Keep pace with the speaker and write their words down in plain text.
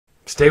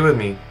Stay with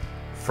me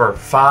for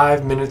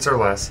 5 minutes or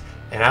less,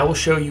 and I will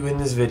show you in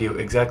this video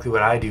exactly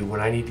what I do when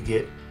I need to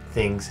get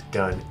things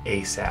done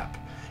ASAP.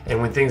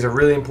 And when things are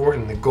really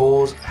important, the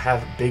goals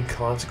have big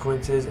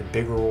consequences and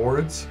big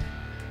rewards,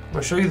 I'm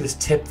going to show you this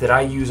tip that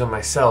I use on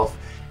myself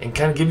and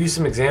kind of give you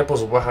some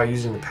examples of what I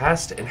used in the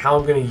past and how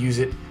I'm going to use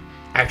it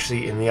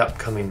actually in the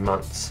upcoming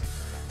months.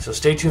 So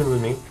stay tuned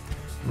with me.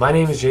 My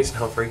name is Jason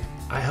Humphrey.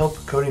 I help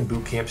coding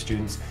bootcamp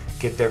students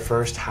get their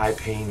first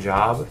high-paying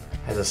job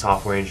as a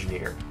software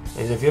engineer.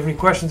 And if you have any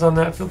questions on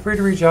that, feel free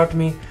to reach out to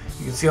me.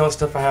 You can see all the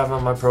stuff I have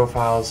on my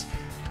profiles.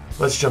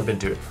 Let's jump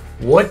into it.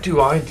 What do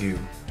I do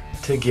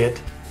to get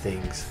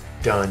things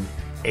done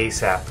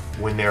ASAP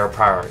when they're a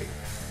priority?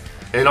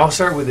 And I'll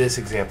start with this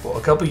example.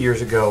 A couple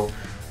years ago,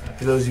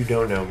 for those who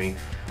don't know me,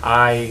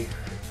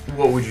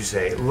 what would you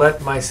say, let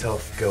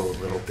myself go a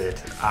little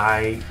bit.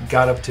 I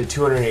got up to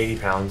 280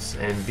 pounds,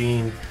 and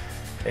being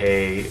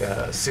a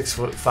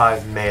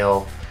 6'5"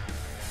 male,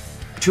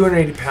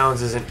 280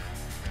 pounds isn't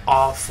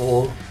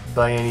awful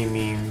by any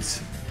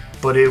means,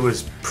 but it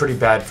was pretty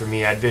bad for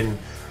me. I'd been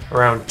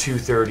around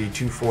 230,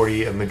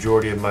 240 a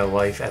majority of my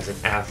life as an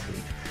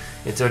athlete.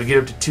 And so to get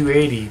up to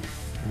 280,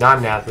 not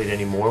an athlete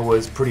anymore,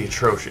 was pretty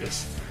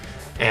atrocious.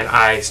 And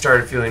I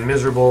started feeling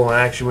miserable, and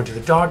I actually went to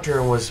the doctor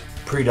and was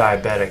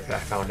pre-diabetic, I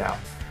found out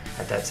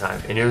at that time.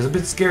 And it was a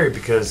bit scary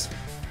because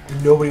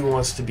nobody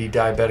wants to be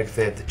diabetic if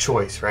they had the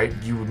choice, right?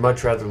 You would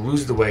much rather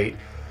lose the weight,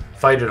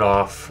 fight it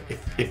off,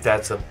 if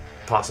that's a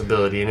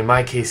possibility. And in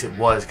my case it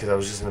was, because I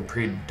was just in the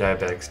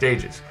pre-diabetic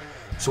stages.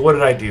 So what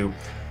did I do?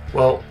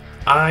 Well,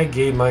 I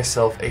gave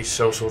myself a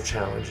social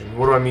challenge. And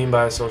what do I mean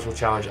by a social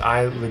challenge?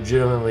 I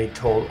legitimately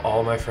told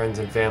all my friends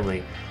and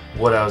family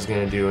what I was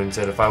going to do and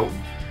said if I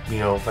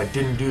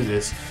didn't do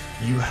this,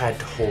 you had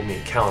to hold me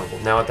accountable.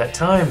 Now at that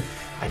time,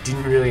 I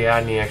didn't really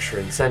add any extra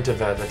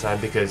incentive at that time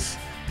because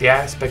the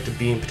aspect of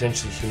being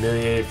potentially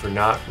humiliated for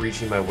not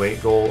reaching my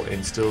weight goal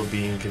and still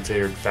being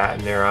considered fat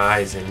in their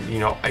eyes, and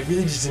I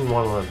really just didn't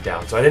want to let them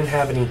down. So I didn't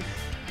have any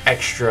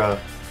extra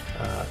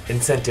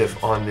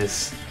incentive on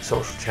this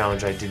social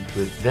challenge I did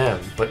with them,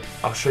 but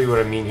I'll show you what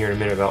I mean here in a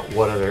minute about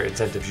what other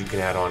incentives you can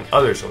add on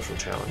other social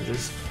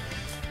challenges.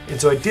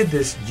 And so I did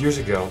this years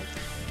ago,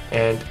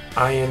 and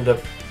I ended up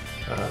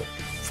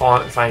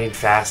finding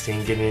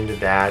fasting, getting into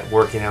that,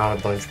 working out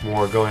a bunch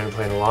more, going and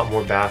playing a lot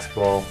more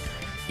basketball,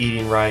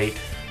 eating right,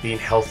 being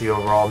healthy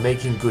overall,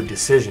 making good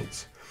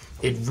decisions.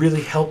 It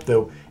really helped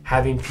though,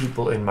 having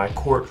people in my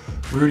court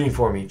rooting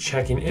for me,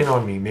 checking in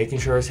on me, making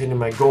sure I was hitting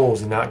my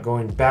goals and not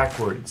going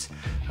backwards.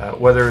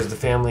 Whether it was the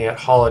family at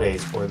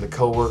holidays or the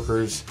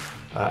co-workers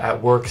at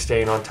work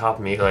staying on top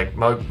of me, like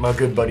my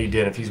good buddy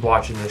Dan. If he's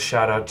watching this,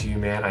 shout out to you,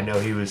 man. I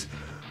know he was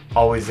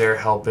always there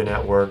helping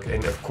at work,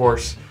 and of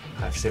course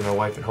I have to say my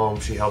wife at home,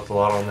 she helped a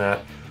lot on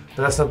that.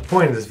 But that's not the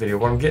point of this video.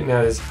 What I'm getting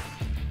at is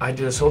I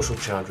did a social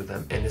challenge with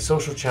them, and the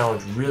social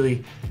challenge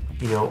really,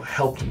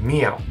 helped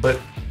me out. But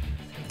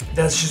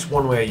that's just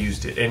one way I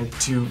used it. And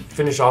to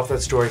finish off that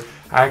story,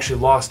 I actually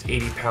lost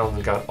 80 pounds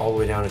and got all the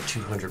way down to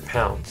 200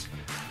 pounds.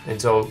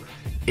 And so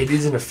it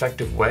is an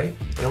effective way.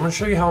 And I'm going to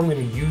show you how I'm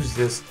going to use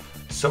this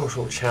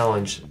social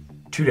challenge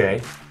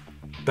today,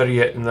 better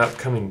yet in the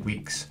upcoming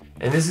weeks.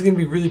 And this is going to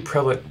be really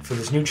prevalent for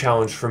this new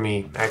challenge for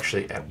me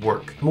actually at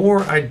work. The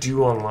more I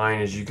do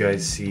online, as you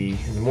guys see,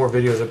 and the more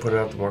videos I put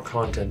out, the more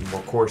content, the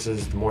more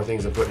courses, the more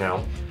things I'm putting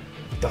out,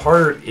 the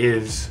harder it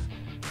is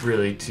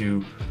really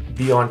to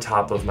be on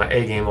top of my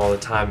A game all the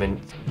time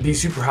and be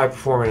super high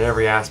performing in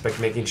every aspect,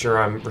 making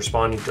sure I'm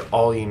responding to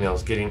all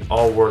emails, getting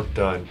all work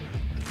done,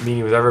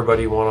 meeting with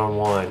everybody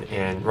one-on-one,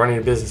 and running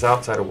a business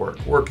outside of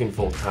work, working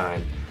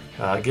full-time,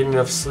 getting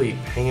enough sleep,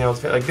 hanging out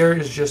with family. Like, there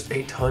is just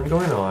a ton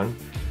going on,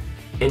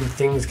 and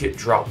things get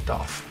dropped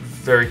off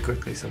very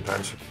quickly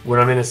sometimes. When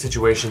I'm in a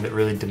situation that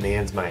really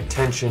demands my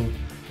attention,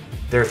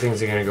 there are things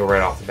that are going to go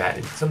right off the bat.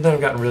 And something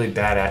I've gotten really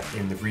bad at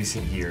in the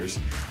recent years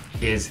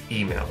is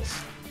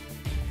emails.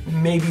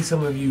 Maybe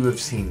some of you have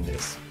seen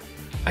this.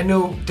 I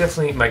know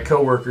definitely my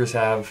coworkers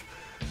have,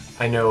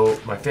 I know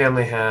my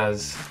family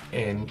has,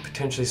 and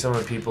potentially some of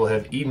the people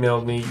have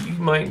emailed me. You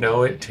might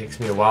know it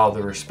takes me a while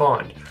to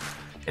respond.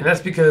 And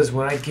that's because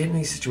when I get in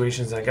these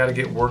situations, I gotta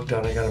get work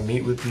done, I gotta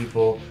meet with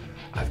people,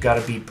 I've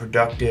gotta be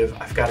productive,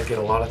 I've gotta get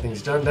a lot of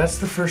things done. That's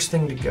the first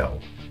thing to go.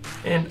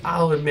 And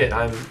I'll admit,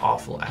 I'm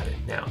awful at it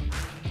now.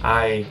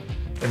 I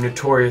am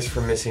notorious for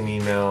missing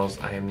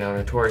emails. I am now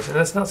notorious, and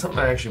that's not something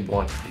I actually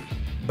want to be,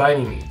 by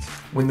any means.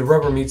 When the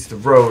rubber meets the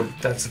road,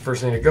 that's the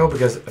first thing to go,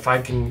 because if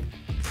I can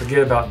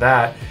forget about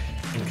that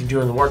and can do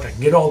the work, I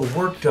can get all the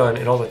work done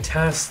and all the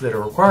tasks that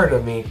are required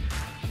of me,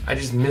 I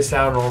just miss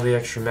out on all the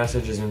extra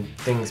messages and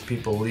things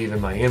people leave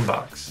in my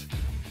inbox.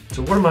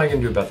 So what am I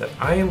going to do about that?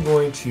 I am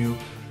going to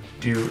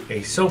do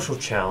a social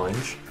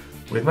challenge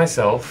with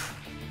myself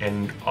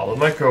and all of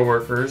my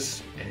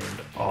coworkers and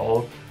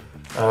all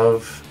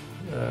of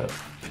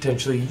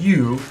potentially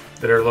you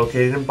that are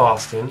located in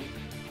Boston.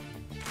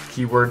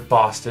 Keyword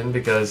Boston,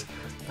 because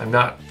I'm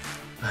not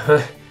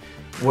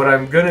what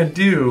I'm gonna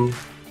do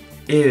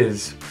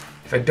is,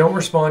 if I don't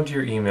respond to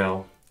your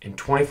email in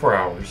 24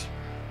 hours,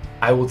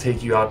 I will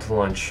take you out to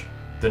lunch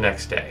the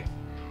next day.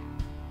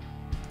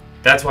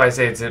 That's why I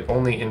say it's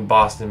only in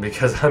Boston,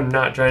 because I'm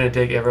not trying to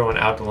take everyone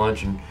out to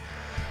lunch and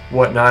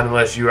whatnot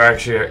unless you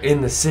actually are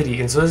in the city.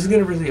 And so this is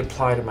going to really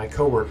apply to my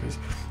coworkers.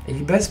 And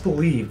you best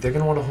believe they're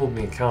going to want to hold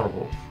me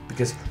accountable,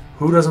 because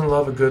who doesn't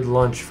love a good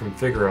lunch from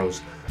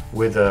Figaro's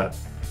with a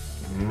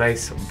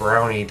nice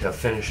brownie to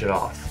finish it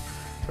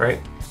off, right?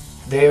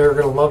 They are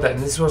going to love that. And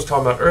this is what I was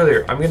talking about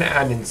earlier. I'm going to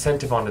add an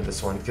incentive onto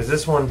this one, because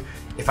this one,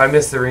 if I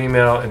miss their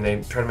email and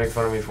they try to make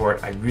fun of me for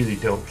it, I really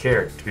don't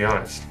care, to be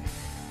honest.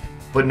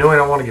 But knowing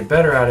I want to get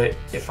better at it,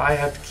 if I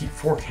have to keep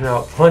forking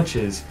out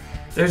lunches,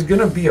 there's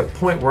going to be a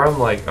point where I'm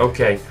like,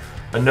 okay,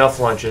 enough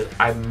lunches,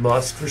 I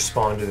must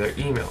respond to their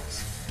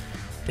emails.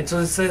 And so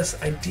it's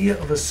this idea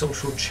of a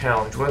social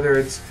challenge, whether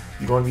it's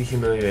you don't want to be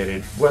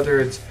humiliated, whether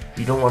it's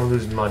you don't want to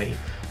lose money,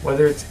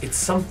 whether it's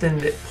something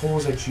that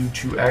pulls at you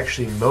to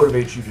actually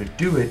motivate you to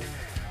do it,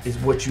 is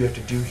what you have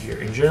to do here.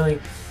 And generally,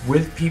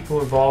 with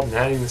people involved in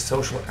adding the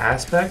social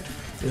aspect,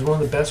 is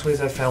one of the best ways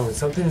I've found. When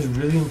something is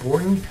really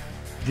important,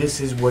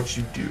 this is what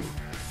you do,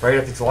 right?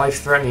 If it's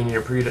life-threatening and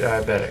you're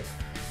pre-diabetic,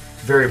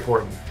 very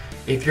important.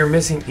 If you're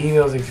missing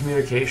emails and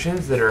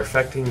communications that are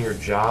affecting your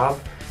job,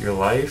 your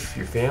life,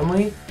 your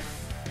family,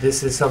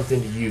 this is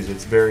something to use.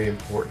 It's very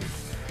important.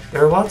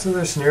 There are lots of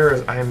other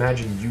scenarios I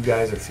imagine you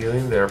guys are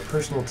feeling that are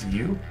personal to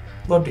you.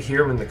 Love to hear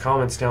them in the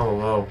comments down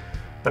below.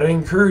 But I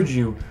encourage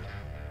you,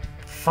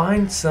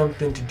 find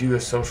something to do a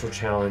social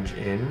challenge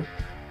in,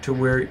 to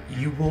where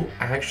you will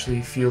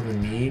actually feel the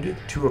need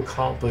to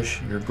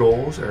accomplish your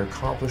goals or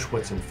accomplish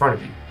what's in front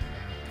of you.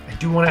 I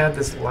do want to add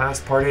this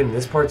last part in.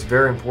 This part's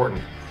very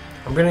important.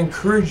 I'm going to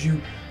encourage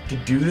you to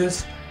do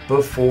this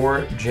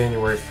before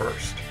January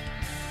 1st.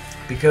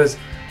 Because,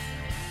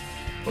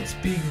 let's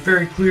be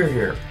very clear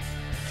here,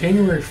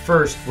 January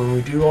 1st, when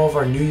we do all of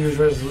our New Year's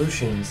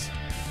resolutions,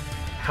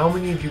 how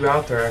many of you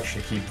out there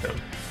actually keep them?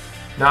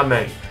 Not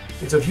many.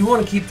 And so if you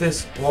want to keep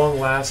this long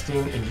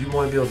lasting and you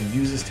want to be able to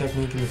use this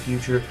technique in the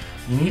future,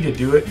 you need to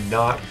do it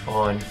not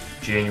on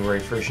January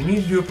 1st. You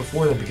need to do it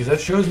before then, because that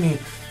shows me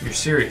you're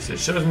serious. It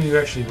shows me you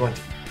actually want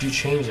to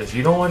change this.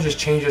 You don't want to just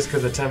change this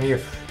because of the time of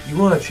year. You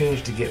want to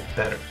change to get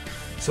better.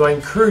 So I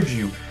encourage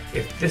you,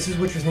 if this is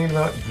what you're thinking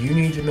about, you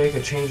need to make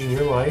a change in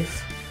your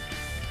life,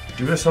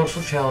 do a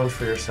social challenge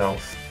for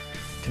yourself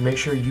to make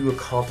sure you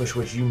accomplish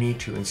what you need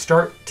to, and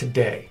start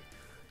today.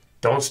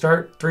 Don't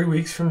start 3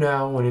 weeks from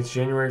now when it's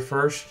January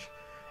 1st,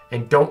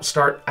 and don't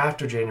start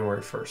after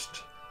January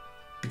 1st.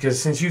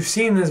 Because since you've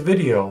seen this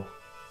video,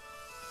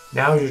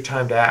 now is your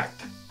time to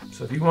act.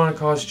 So if you want to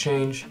cause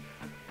change,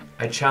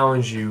 I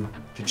challenge you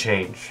to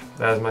change.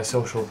 That is my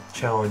social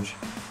challenge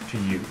to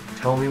you.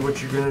 Tell me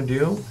what you're going to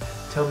do.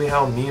 Tell me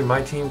how me and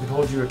my team can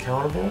hold you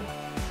accountable.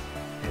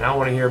 And I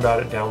want to hear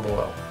about it down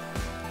below.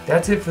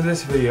 That's it for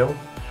this video.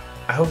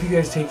 I hope you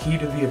guys take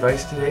heed of the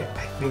advice today.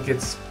 I think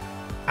it's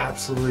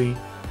absolutely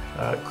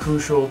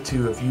crucial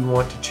to, if you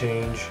want to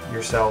change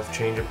yourself,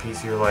 change a piece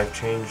of your life,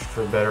 change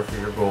for better for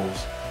your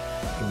goals,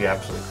 it can be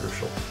absolutely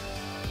crucial.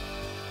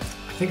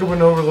 I think I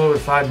went over a little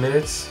bit 5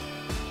 minutes,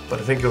 but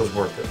I think it was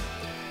worth it.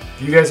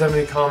 If you guys have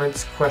any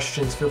comments,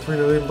 questions, feel free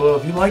to leave them below.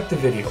 If you liked the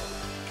video,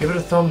 give it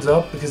a thumbs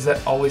up, because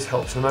that always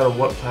helps. No matter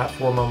what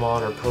platform I'm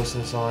on or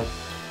posting this on,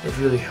 it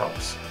really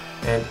helps.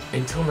 And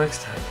until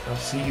next time, I'll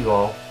see you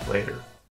all later.